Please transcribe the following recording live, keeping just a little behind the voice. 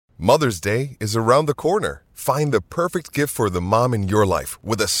Mother's Day is around the corner. Find the perfect gift for the mom in your life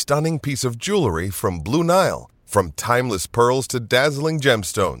with a stunning piece of jewelry from Blue Nile. From timeless pearls to dazzling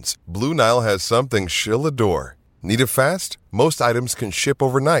gemstones, Blue Nile has something she'll adore. Need it fast? Most items can ship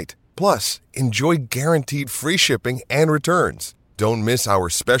overnight. Plus, enjoy guaranteed free shipping and returns. Don't miss our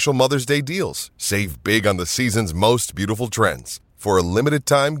special Mother's Day deals. Save big on the season's most beautiful trends. For a limited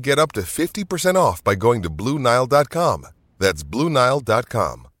time, get up to 50% off by going to BlueNile.com. That's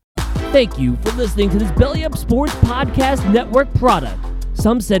BlueNile.com. Thank you for listening to this Belly Up Sports Podcast Network product.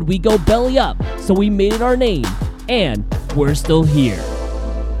 Some said we go belly up, so we made it our name, and we're still here.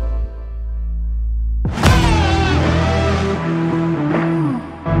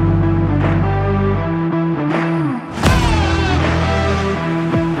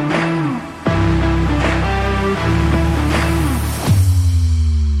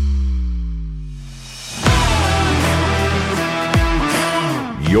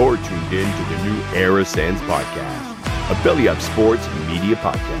 You're tuned in to the new Era Sands Podcast, a Belly Up Sports media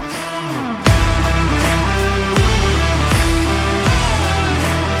podcast.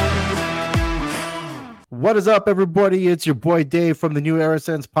 What is up, everybody? It's your boy Dave from the new Era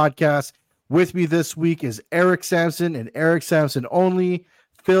Sands Podcast. With me this week is Eric Sampson and Eric Sampson only.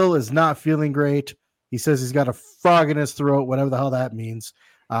 Phil is not feeling great. He says he's got a frog in his throat, whatever the hell that means.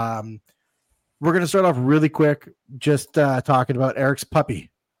 We're going to start off really quick, just talking about Eric's puppy.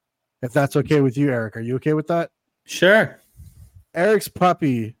 If that's okay with you, Eric. Are you okay with that? Sure. Eric's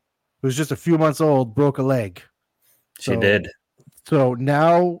puppy, who's just a few months old, broke a leg. She did. So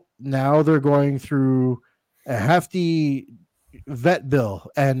now they're going through a hefty vet bill.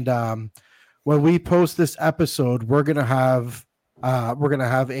 And when we post this episode, we're gonna have a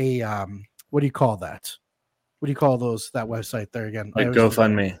what do you call that? What do you call that website there again? Like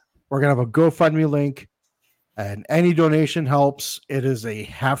GoFundMe. We're gonna have a GoFundMe link. And any donation helps. It is a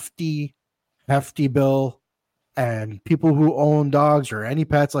hefty bill. And people who own dogs or any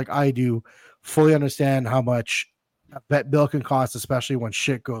pets like I do fully understand how much a vet bill can cost, especially when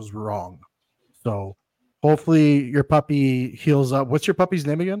shit goes wrong. So hopefully your puppy heals up. What's your puppy's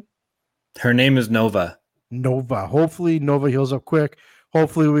name again? Her name is Nova. Nova. Hopefully Nova heals up quick.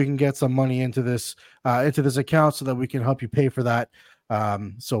 Hopefully we can get some money into this account so that we can help you pay for that.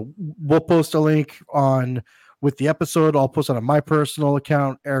 So we'll post a link with the episode. I'll post it on my personal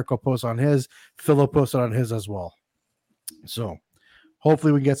account. Eric will post on his. Phil will post it on his as well. So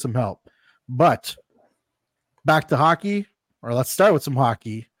hopefully we can get some help. But back to hockey, or let's start with some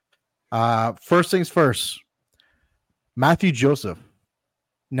hockey. First things first, Matthew Joseph.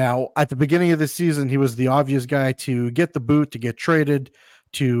 Now, at the beginning of the season, he was the obvious guy to get the boot, to get traded,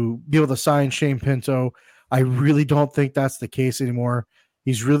 to be able to sign Shane Pinto. I really don't think that's the case anymore.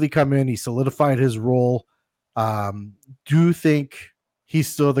 He's really come in. He solidified his role. Do you think he's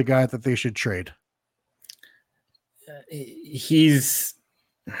still the guy that they should trade? He's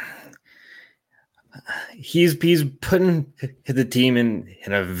putting the team in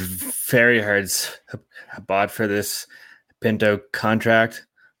a very hard spot for this Pinto contract.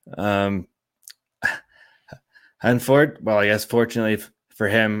 I guess fortunately for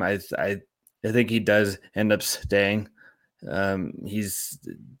him, I think he does end up staying. His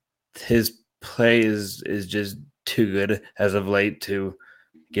play is just too good as of late to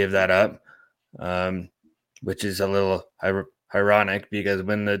give that up, which is a little ironic because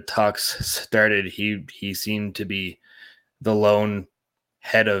when the talks started, he seemed to be the lone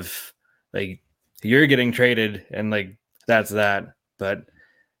head of like, you're getting traded and like that's that. But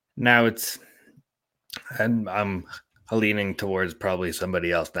now I'm leaning towards probably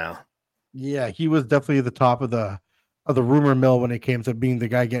somebody else now. Yeah, he was definitely the top of the rumor mill when it came to being the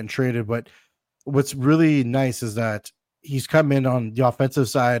guy getting traded. But what's really nice is that he's come in on the offensive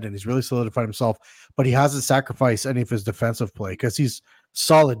side and he's really solidified himself, but he hasn't sacrificed any of his defensive play because he's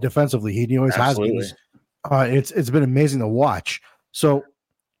solid defensively. He always Absolutely. has been. It's been amazing to watch. So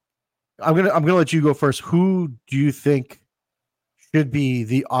I'm gonna let you go first. Who do you think should be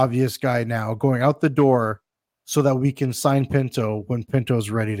the obvious guy now going out the door so that we can sign Pinto when Pinto's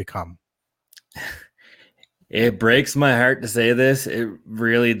ready to come? It breaks my heart to say this. It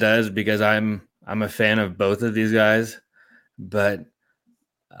really does because I'm a fan of both of these guys, but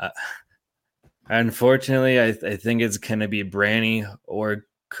unfortunately, I think it's going to be Branny or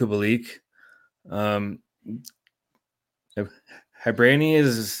Kubalik. Branny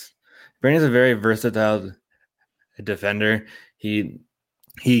is a very versatile defender. He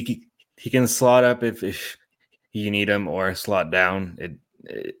can slot up if you need him or slot down.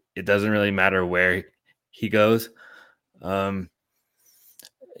 It doesn't really matter where he goes. But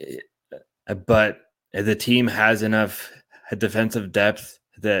the team has enough defensive depth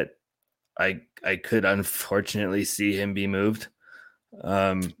that I could unfortunately see him be moved.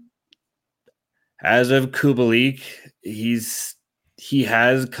 As of Kubalik, he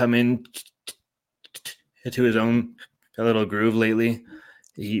has come in to his own little groove lately.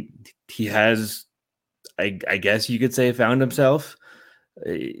 He has, I guess you could say, found himself.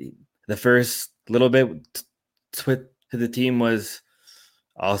 The first little bit with the team was,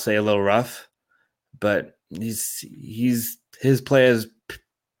 I'll say, a little rough, but his play has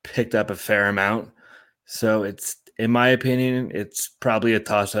picked up a fair amount. So it's, in my opinion, it's probably a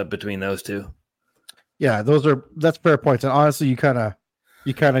toss up between those two. Yeah, that's fair points. And honestly, you kind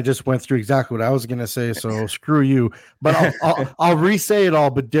of just went through exactly what I was gonna say. So screw you. But I'll re-say it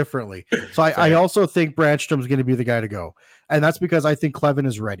all, but differently. So I also think Brandstrom's going to be the guy to go, and that's because I think Clevin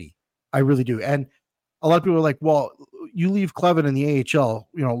is ready. I really do. And a lot of people are like, "Well, you leave Clevin in the AHL,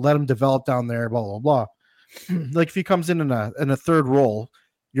 let him develop down there." Blah blah blah. Like if he comes in a third role,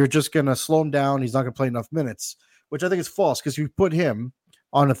 you're just gonna slow him down. He's not gonna play enough minutes, which I think is false because you put him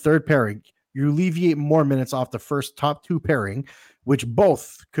on a third pairing. You alleviate more minutes off the first top two pairing, which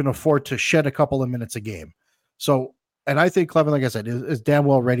both can afford to shed a couple of minutes a game. So, and I think Clevin, like I said, is damn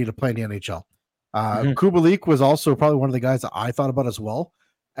well ready to play in the NHL. Kubalik was also probably one of the guys that I thought about as well.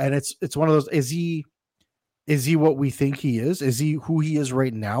 And it's one of those, is he what we think he is? Is he who he is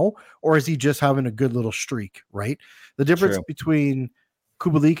right now? Or is he just having a good little streak, right? The difference between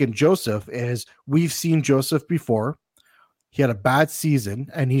Kubalik and Joseph is we've seen Joseph before. He had a bad season,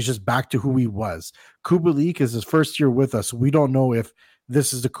 and he's just back to who he was. Kubalik is his first year with us. We don't know if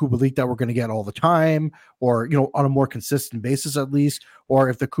this is the Kubalik that we're going to get all the time, or on a more consistent basis at least, or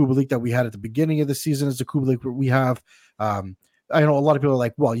if the Kubalik that we had at the beginning of the season is the Kubalik we have. I know a lot of people are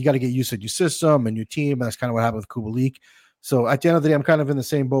like, well, you got to get used to a new system, a new team, and that's kind of what happened with Kubalik. So at the end of the day, I'm kind of in the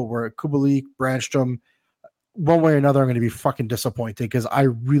same boat where Kubalik, Brandstrom, one way or another, I'm going to be fucking disappointed because I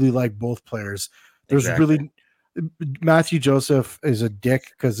really like both players. There's really Matthew Joseph is a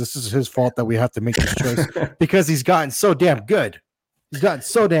dick because this is his fault that we have to make this choice because he's gotten so damn good.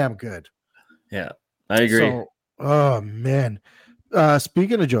 Yeah, I agree. So, oh man.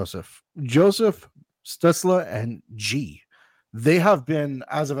 Speaking of Joseph, Stutzla, and G, they have been,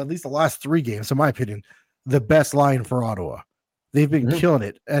 as of at least the last 3 games, in my opinion, the best line for Ottawa. They've been killing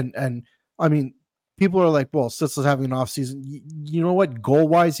it. And I mean, people are like, well, Stutzla's having an off season. You know what? Goal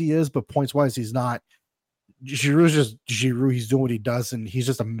wise, he is, but points wise, he's not. Giroux's just Giroux. He's doing what he does, and he's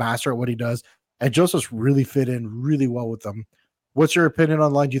just a master at what he does. And Joseph's really fit in really well with them. What's your opinion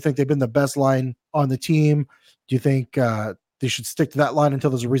on line? Do you think they've been the best line on the team? Do you think they should stick to that line until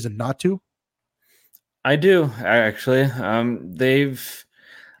there's a reason not to? I do, actually. I'm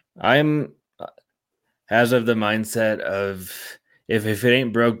as of the mindset of if it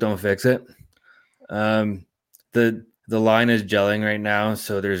ain't broke, don't fix it. The line is gelling right now,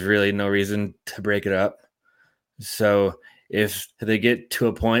 so there's really no reason to break it up. So if they get to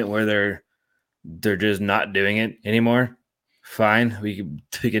a point where they're just not doing it anymore, fine, we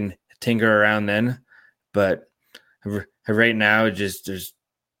can tinker around then. But right now, just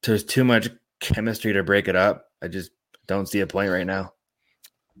there's too much chemistry to break it up. I just don't see a point right now.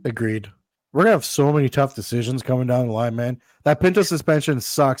 Agreed. We're gonna have so many tough decisions coming down the line, man. That Pinto suspension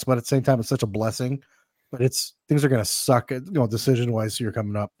sucks, but at the same time, it's such a blessing. But things are gonna suck, decision wise here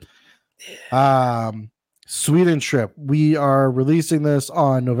coming up. Sweden trip. We are releasing this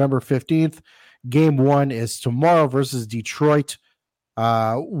on November 15th. Game 1 is tomorrow versus Detroit.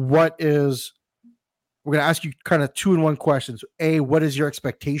 We're gonna ask you kind of 2-in-1 questions. A, what is your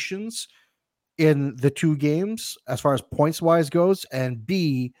expectations in the 2 games as far as points wise goes? And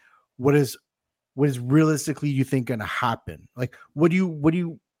B, what is realistically you think going to happen? Like, what do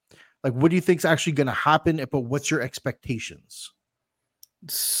you think is actually going to happen? But what's your expectations?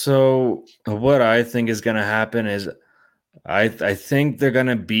 So what I think is going to happen is I think they're going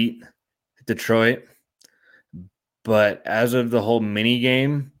to beat Detroit, but as of the whole mini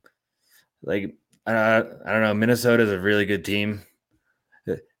game, like, I don't know, Minnesota is a really good team.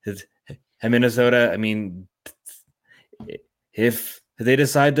 And Minnesota, I mean, if they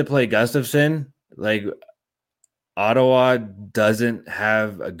decide to play Gustafsson, like, Ottawa doesn't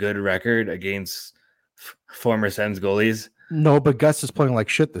have a good record against former Sens goalies. No, but Gus is playing like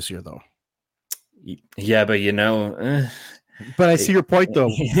shit this year, though. Yeah, but but I see your point, though.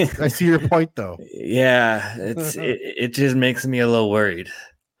 Yeah, it just makes me a little worried.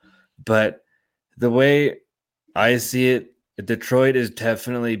 But the way I see it, Detroit is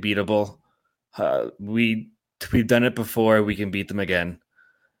definitely beatable. We've done it before. We can beat them again.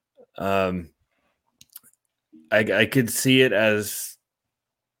 I could see it as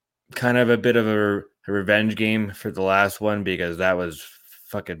kind of a bit of a revenge game for the last one because that was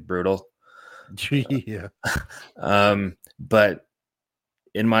fucking brutal. Yeah. But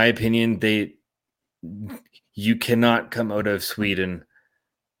in my opinion, you cannot come out of Sweden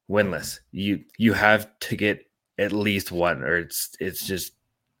winless. You have to get at least one, or it's just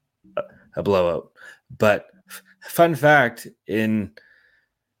a blowout. But fun fact, in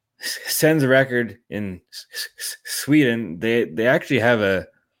Sen's record in Sweden, they actually have a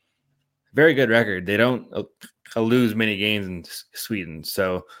very good record. They don't lose many games in Sweden,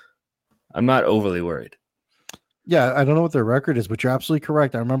 so I'm not overly worried. Yeah, I don't know what their record is, but you're absolutely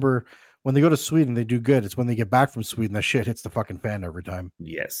correct. I remember when they go to Sweden, they do good. It's when they get back from Sweden that shit hits the fucking fan every time.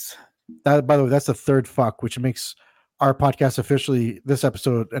 Yes. That, by the way, that's the third fuck, which makes our podcast officially this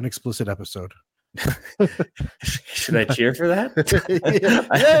episode an explicit episode. Should I cheer for that?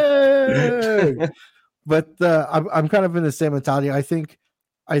 Yeah. But I'm kind of in the same mentality. I think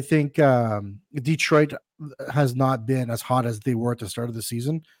Detroit has not been as hot as they were at the start of the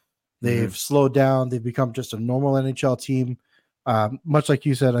season. They've slowed down. They've become just a normal NHL team. Much like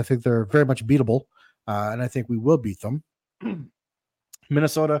you said, I think they're very much beatable, and I think we will beat them.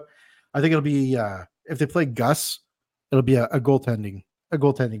 Minnesota, I think it'll be if they play Gus, it'll be a goaltending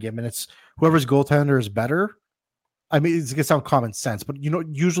game, and it's whoever's goaltender is better. I mean, it's gonna sound common sense, but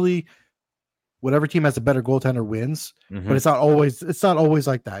usually whatever team has a better goaltender wins. But it's not always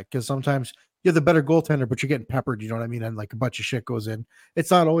like that, because sometimes you have the better goaltender, but you're getting peppered. You know what I mean? And like a bunch of shit goes in. It's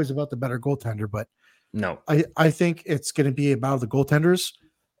not always about the better goaltender, but no, I think it's going to be about the goaltenders.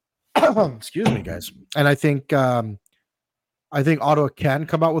 Excuse me, guys. And I think Ottawa can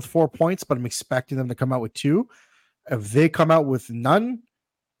come out with 4 points, but I'm expecting them to come out with 2. If they come out with none,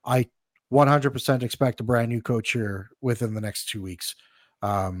 I 100% expect a brand new coach here within the next 2 weeks.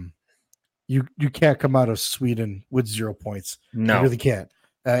 You can't come out of Sweden with 0 points. No, you really can't.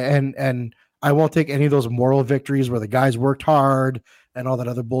 And I won't take any of those moral victories where the guys worked hard and all that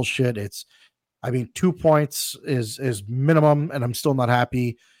other bullshit. 2 points is minimum, and I'm still not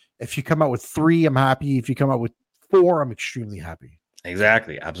happy. If you come out with 3, I'm happy. If you come out with 4, I'm extremely happy.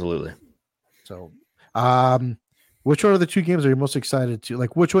 Exactly. Absolutely. So, which one of the 2 games are you most excited to?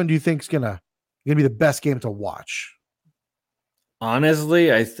 Like, which one do you think is gonna be the best game to watch?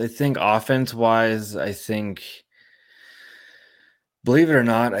 Honestly, I think offense-wise, believe it or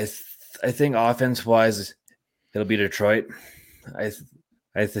not, I think offense-wise, it'll be Detroit.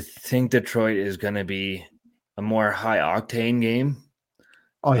 I think Detroit is going to be a more high-octane game.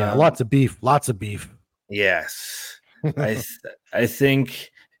 Oh yeah, lots of beef. Yes, I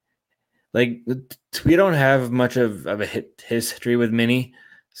think like we don't have much of a history with Minnie,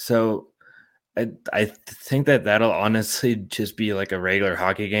 so I think that'll honestly just be like a regular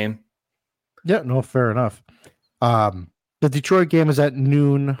hockey game. Yeah, no, fair enough. The Detroit game is at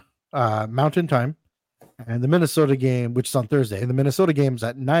noon Mountain Time, and the Minnesota game, which is on Thursday, and the Minnesota game is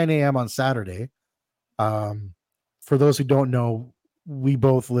at 9 a.m. on Saturday. For those who don't know, we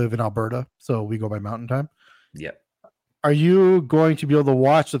both live in Alberta, so we go by Mountain Time. Yep. Are you going to be able to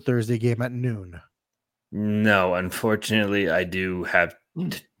watch the Thursday game at noon? No, unfortunately, I do have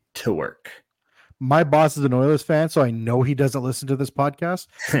to work. My boss is an Oilers fan, so I know he doesn't listen to this podcast.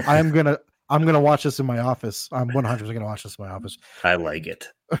 I'm gonna watch this in my office. I'm 100% gonna watch this in my office. I like it.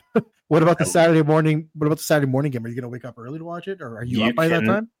 What about the Saturday morning? What about the Saturday morning game? Are you gonna wake up early to watch it, or are you up by that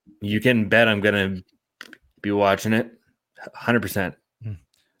time? You can bet I'm gonna be watching it 100%.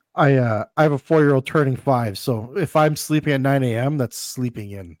 I have a 4-year-old turning 5, so if I'm sleeping at 9 a.m., that's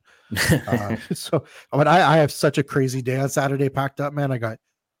sleeping in. So I have such a crazy day on Saturday packed up, man. I got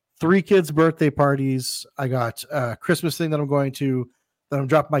 3 kids' birthday parties. I got a Christmas thing that I'm going to. Then I'm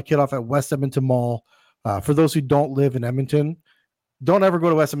dropping my kid off at West Edmonton Mall. For those who don't live in Edmonton, don't ever go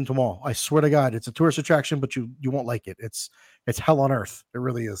to West Edmonton Mall. I swear to God, it's a tourist attraction, but you won't like it. It's hell on earth. It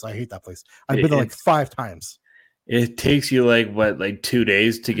really is. I hate that place. I've been there like 5 times. It takes you like 2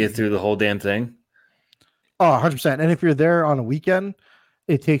 days to get through the whole damn thing? Oh, 100%. And if you're there on a weekend,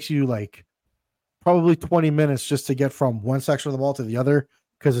 it takes you like probably 20 minutes just to get from one section of the mall to the other,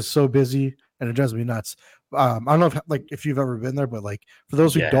 because it's so busy and it drives me nuts. I don't know if you've ever been there, but like for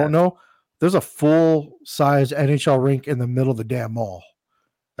those who don't know, there's a full size NHL rink in the middle of the damn mall.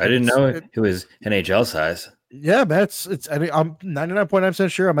 I didn't know it was NHL size. Yeah, man, I'm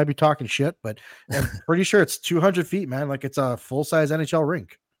 99.9% sure. I might be talking shit, but I'm pretty sure it's 200 feet, man. Like it's a full size NHL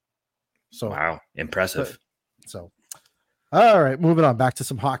rink. So wow, impressive. So, all right, moving on back to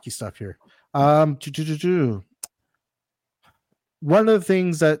some hockey stuff here. One of the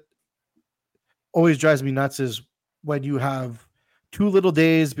things that always drives me nuts is when you have too little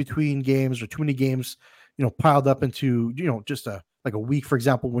days between games or too many games, piled up into, just a week, for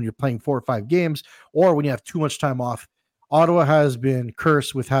example, when you're playing 4 or 5 games, or when you have too much time off Ottawa has been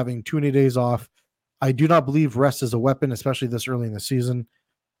cursed with having too many days off. I do not believe rest is a weapon, especially this early in the season.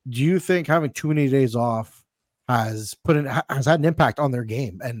 Do you think having too many days off has had an impact on their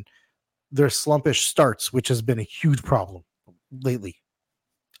game and their slumpish starts, which has been a huge problem lately?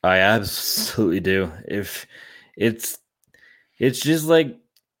 I absolutely do. If it's just like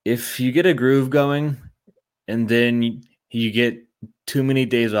if you get a groove going and then you get too many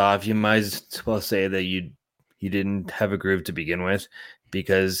days off, you might as well say that you didn't have a groove to begin with,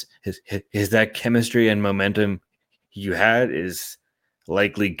 because is that chemistry and momentum you had is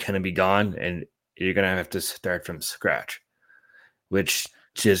likely going to be gone, and you're going to have to start from scratch, which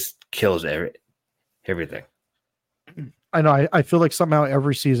just kills everything. I know. I feel like somehow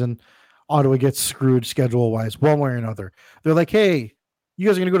every season Ottawa gets screwed schedule-wise, one way or another. They're like, hey, you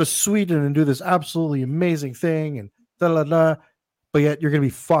guys are going to go to Sweden and do this absolutely amazing thing, and da-da-da, but yet you're going to be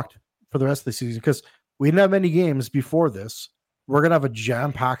fucked for the rest of the season because we didn't have many games before this. We're going to have a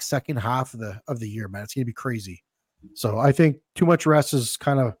jam-packed second half of the year, man. It's going to be crazy. So I think too much rest is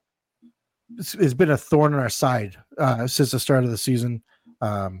it's been a thorn in our side since the start of the season.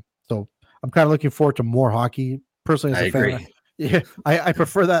 So I'm kind of looking forward to more hockey. Personally, as a fan, yeah, I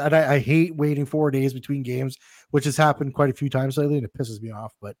prefer that, and I hate waiting 4 days between games, which has happened quite a few times lately, and it pisses me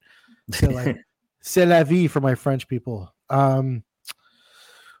off. But c'est la vie for my French people. So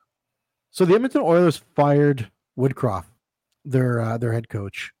the Edmonton Oilers fired Woodcroft, their head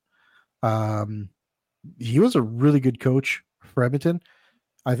coach. He was a really good coach for Edmonton.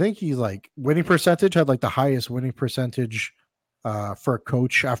 I think he's like winning percentage had like the highest winning percentage for a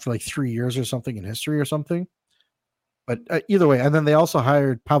coach after like 3 years or something in history or something. But either way, and then they also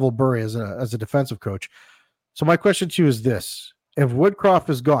hired Pavel Bure as a defensive coach. So my question to you is this: if Woodcroft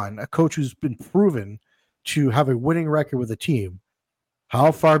is gone, a coach who's been proven to have a winning record with a team,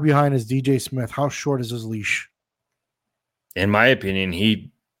 how far behind is DJ Smith? How short is his leash? In my opinion,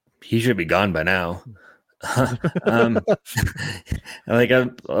 he should be gone by now. Like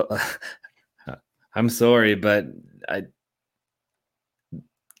I'm sorry, but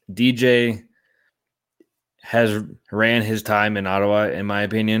DJ has ran his time in Ottawa, in my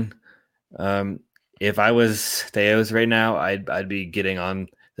opinion. If I was Theos right now, I'd be getting on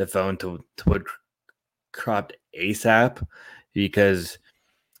the phone to Woodcroft ASAP, because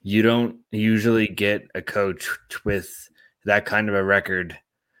you don't usually get a coach with that kind of a record.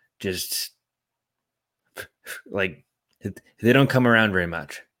 Just like they don't come around very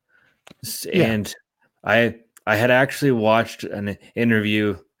much. Yeah. And I had actually watched an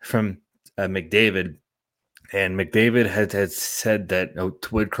interview from McDavid. And McDavid had said that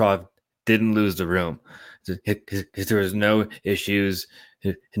Woodcroft didn't lose the room. There was no issues.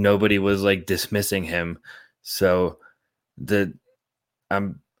 Nobody was like dismissing him. So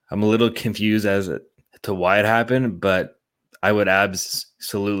I'm a little confused as to why it happened, but I would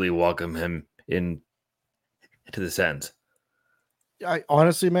absolutely welcome him into the Sens. I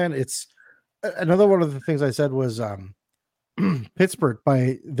honestly, man, it's another one of the things I said was Pittsburgh,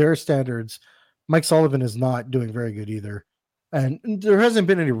 by their standards, Mike Sullivan is not doing very good either. And there hasn't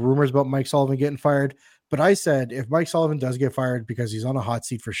been any rumors about Mike Sullivan getting fired. But I said, if Mike Sullivan does get fired, because he's on a hot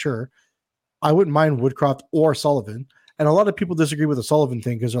seat for sure, I wouldn't mind Woodcroft or Sullivan. And a lot of people disagree with the Sullivan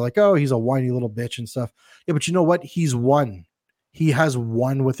thing because they're like, oh, he's a whiny little bitch and stuff. Yeah, but you know what? He's won. He has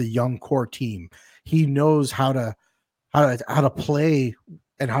won with a young core team. He knows how to play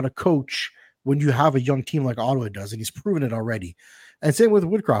and how to coach when you have a young team like Ottawa does, and he's proven it already. And same with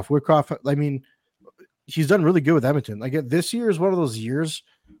Woodcroft. Woodcroft, I mean, he's done really good with Edmonton. Like this year is one of those years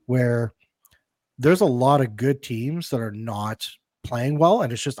where there's a lot of good teams that are not playing well,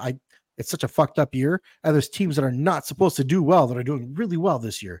 and it's just it's such a fucked up year. And there's teams that are not supposed to do well that are doing really well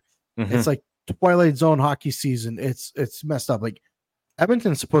this year. Mm-hmm. It's like Twilight Zone hockey season. It's messed up. Like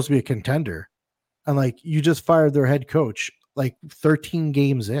Edmonton's supposed to be a contender, and like you just fired their head coach like 13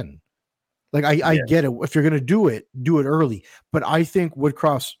 games in. Like I get it. If you're gonna do it early. But I think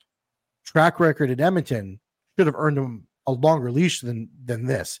Woodcroft's track record at Edmonton should have earned him a longer leash than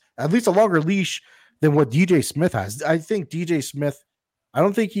this. At least a longer leash than what DJ Smith has. I think DJ Smith, I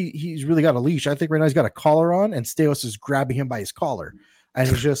don't think he's really got a leash. I think right now he's got a collar on, and Staios is grabbing him by his collar, and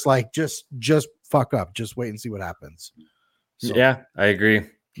he's just like, just fuck up, just wait and see what happens. So, yeah, I agree.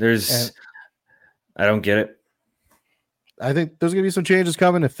 I don't get it. I think there's gonna be some changes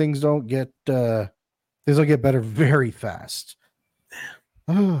coming if things don't get better very fast.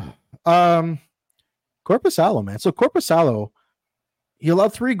 Korpisalo, man. So Korpisalo, he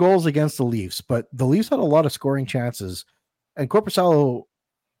allowed 3 goals against the Leafs, but the Leafs had a lot of scoring chances, and Korpisalo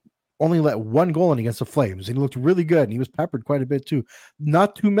only let 1 goal in against the Flames, and he looked really good, and he was peppered quite a bit too.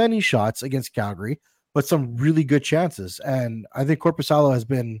 Not too many shots against Calgary, but some really good chances. And I think Korpisalo has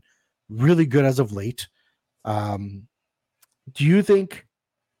been really good as of late. Do you think,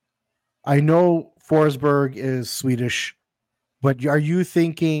 I know Forsberg is Swedish, but are you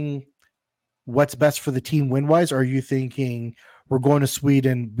thinking what's best for the team win-wise? Or are you thinking we're going to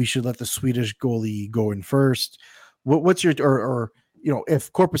Sweden, we should let the Swedish goalie go in first? What's your, or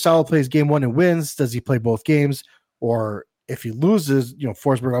if Korpisalo plays game one and wins, does he play both games? Or if he loses,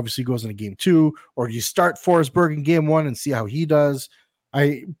 Forsberg obviously goes into game two, or do you start Forsberg in game one and see how he does?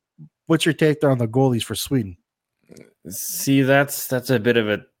 What's your take there on the goalies for Sweden? See, that's a bit of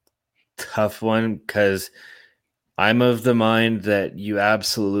a tough one, because I'm of the mind that you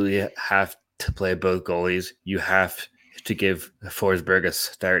absolutely have to play both goalies. You have to give Forsberg a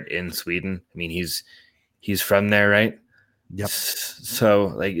start in Sweden. I mean, he's from there, right? Yep.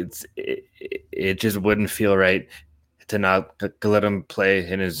 So like it just wouldn't feel right to not let him play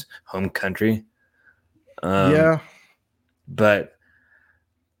in his home country. But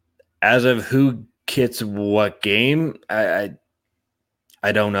as of who gets what game, I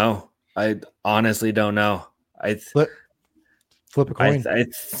don't know. I honestly don't know. Flip a coin. I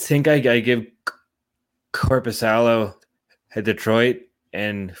think I give Korpisalo at Detroit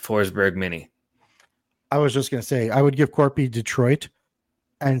and Forsberg Mini. I was just going to say, I would give Corpy Detroit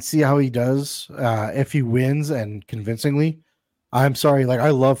and see how he does. If he wins and convincingly, I'm sorry. Like, I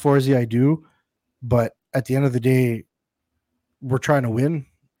love Forsy, I do. But at the end of the day, we're trying to win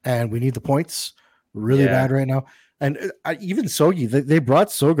and we need the points really bad right now. And even Sogi, they brought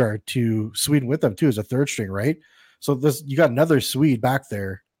Sogard to Sweden with them too as a third string, right? So you got another Swede back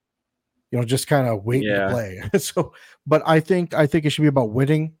there, just kind of waiting to play. So, but I think it should be about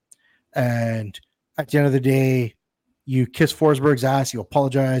winning. And at the end of the day, you kiss Forsberg's ass, you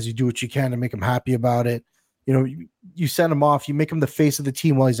apologize, you do what you can to make him happy about it. You send him off, you make him the face of the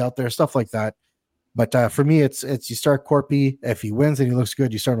team while he's out there, stuff like that. But for me, it's you start Corpy. If he wins and he looks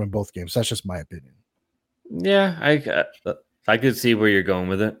good, you start him in both games. That's just my opinion. Yeah, I could see where you're going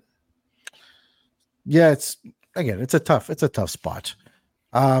with it. Yeah, it's a tough spot.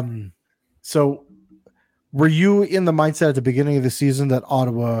 So were you in the mindset at the beginning of the season that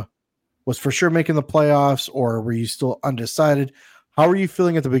Ottawa was for sure making the playoffs, or were you still undecided? How are you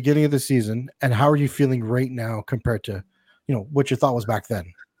feeling at the beginning of the season, and how are you feeling right now compared to, what your thought was back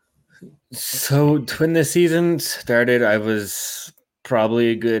then? So when the season started, I was probably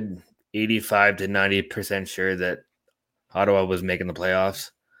a good 85 to 90% sure that Ottawa was making the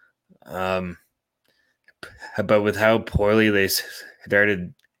playoffs. But with how poorly they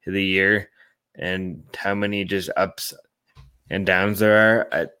started the year and how many just ups and downs there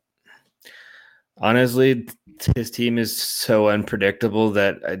are, honestly, his team is so unpredictable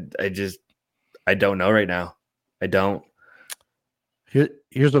that I don't know right now. I don't.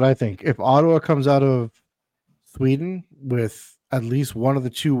 Here's what I think. If Ottawa comes out of Sweden with at least one of the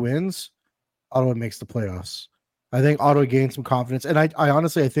two wins, Ottawa makes the playoffs. I think Ottawa gains some confidence. And I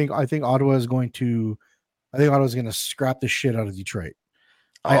honestly, I think Ottawa is going to scrap the shit out of Detroit.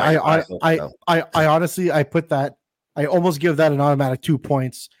 I honestly, I almost give that an automatic 2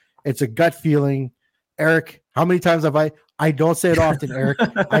 points. It's a gut feeling. Eric, how many times have I don't say it often, Eric.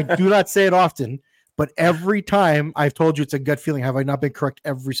 I do not say it often, but every time I've told you it's a gut feeling, have I not been correct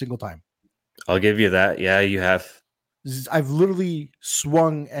every single time? I'll give you that. Yeah, you have. I've literally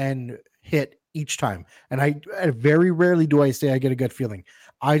swung and hit each time. And I very rarely do I say I get a gut feeling.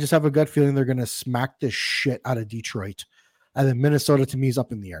 I just have a gut feeling they're going to smack the shit out of Detroit. And then Minnesota to me is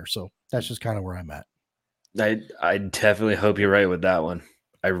up in the air. So that's just kind of where I'm at. I definitely hope you're right with that one.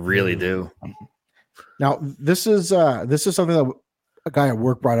 I really do. Now, this is something that a guy at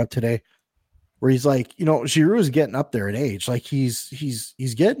work brought up today, where he's like, Giroux is getting up there in age. Like he's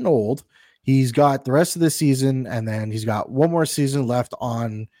getting old. He's got the rest of the season, and then he's got one more season left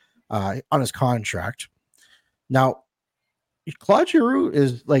on his contract. Now, Claude Giroux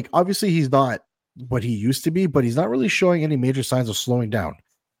is like, obviously he's not what he used to be, but he's not really showing any major signs of slowing down.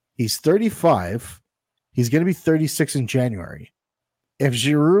 He's 35. He's going to be 36 in January. If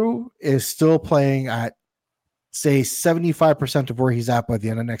Giroux is still playing at, say, 75% of where he's at by the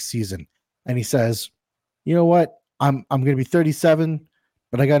end of next season, and he says, you know what, I'm going to be 37,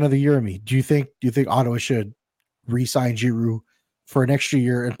 but I got another year in me. Do you think Ottawa should re-sign Giroux for an extra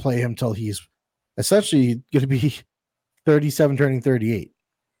year and play him till he's essentially going to be 37, turning 38?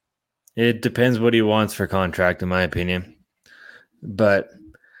 It depends what he wants for contract, in my opinion. But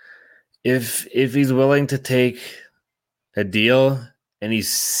if he's willing to take a deal and he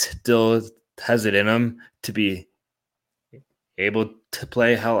still has it in him to be able to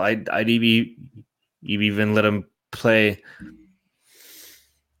play, hell, I'd even let him play.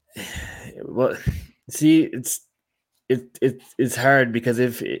 Well, See, it's hard because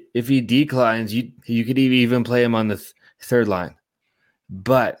if he declines, you could even play him on the third line,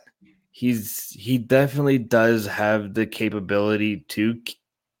 but he definitely does have the capability to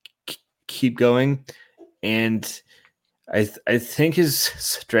keep going, and I think his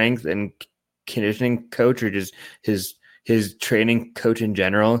strength and conditioning coach, or just his training coach in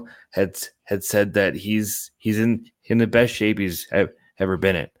general, had said that he's in the best shape he's ever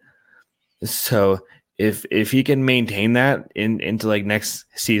been in. So if he can maintain that into like next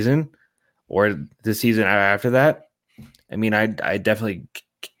season or the season after that, I mean, I definitely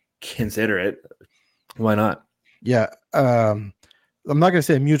consider it. Why not? Yeah. I'm not going to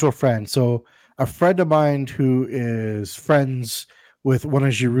say a mutual friend. So a friend of mine who is friends with one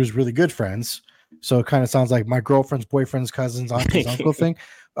of Giroux's really good friends. So it kind of sounds like my girlfriend's boyfriend's cousin's auntie's uncle thing.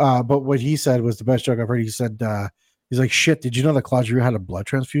 But what he said was the best joke I've heard. He said, he's like, shit, did you know that Claude Giroux had a blood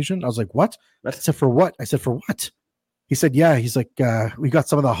transfusion? I was like, what? I said, for what? I said, for what? He said, yeah. He's like, we got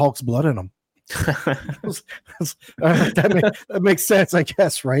some of the Hulk's blood in him. That makes sense, I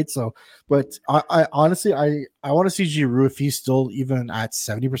guess, right? So, but I honestly, I want to see Giroux if he's still even at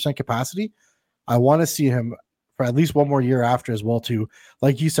 70% capacity. I want to see him for at least one more year after as well, too.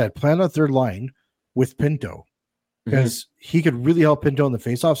 Like you said, plan a third line with Pinto, because he could really help Pinto in the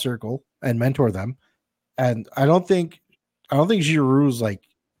face-off circle and mentor them. And I don't think Giroux's like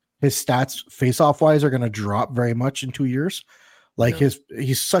his stats face-off wise are going to drop very much in 2 years. Like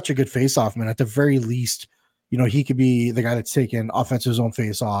he's such a good face-off man. At the very least, he could be the guy that's taking offensive zone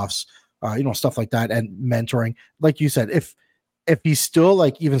face-offs, stuff like that, and mentoring. Like you said, if he's still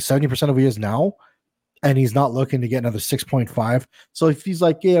like even 70% of what he is now, and he's not looking to get another 6.5. So if he's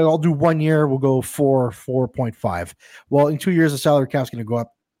like, yeah, I'll do 1 year, we'll go 4.5. Well, in 2 years, the salary cap's going to go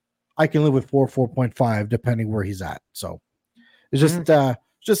up. I can live with 4.5, depending where he's at. So it's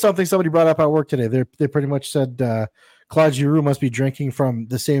just something somebody brought up at work today. They pretty much said Claude Giroux must be drinking from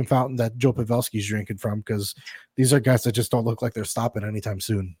the same fountain that Joe Pavelski's drinking from, because these are guys that just don't look like they're stopping anytime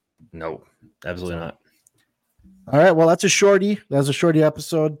soon. No, absolutely not. All right, well, that's a shorty. That was a shorty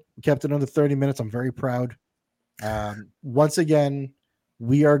episode. We kept it under 30 minutes. I'm very proud. Once again,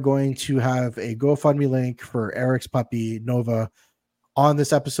 we are going to have a GoFundMe link for Eric's puppy, Nova, on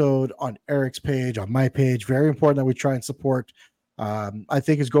this episode, on Eric's page, on my page. Very important that we try and support. I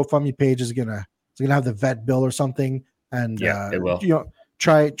think his GoFundMe page is gonna have the vet bill or something. And it will.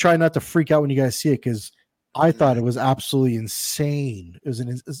 Try not to freak out when you guys see it, because I thought it was absolutely insane. It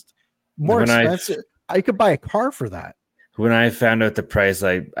was more expensive. I could buy a car for that. When I found out the price,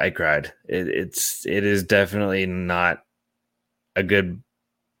 I cried. It is definitely not a good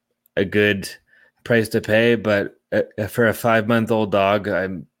price to pay, but for a 5-month-old dog,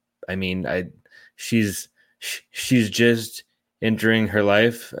 she's just entering her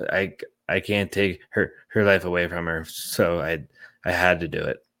life. I can't take her life away from her, so I had to do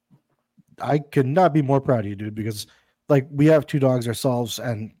it. I could not be more proud of you, dude, because like we have 2 dogs ourselves,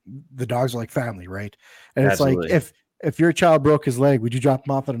 and the dogs are like family, right? And Absolutely. It's like if your child broke his leg, would you drop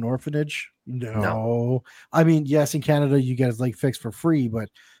him off at an orphanage? No. I mean, yes, in Canada you get his leg fixed for free, but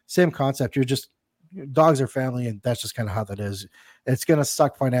same concept. Dogs are family, and that's just kind of how that is. It's gonna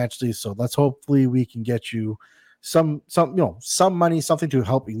suck financially, so hopefully we can get you some money, something to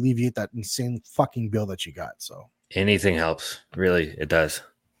help alleviate that insane fucking bill that you got. So anything helps, really, it does.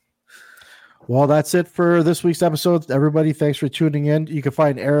 Well, that's it for this week's episode. Everybody, thanks for tuning in. You can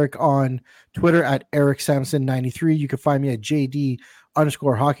find Eric on Twitter at EricSamson93. You can find me at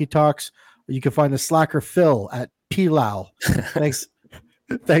JD_Hockey Talks. You can find the slacker Phil at PLAL. Thanks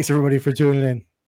everybody for tuning in.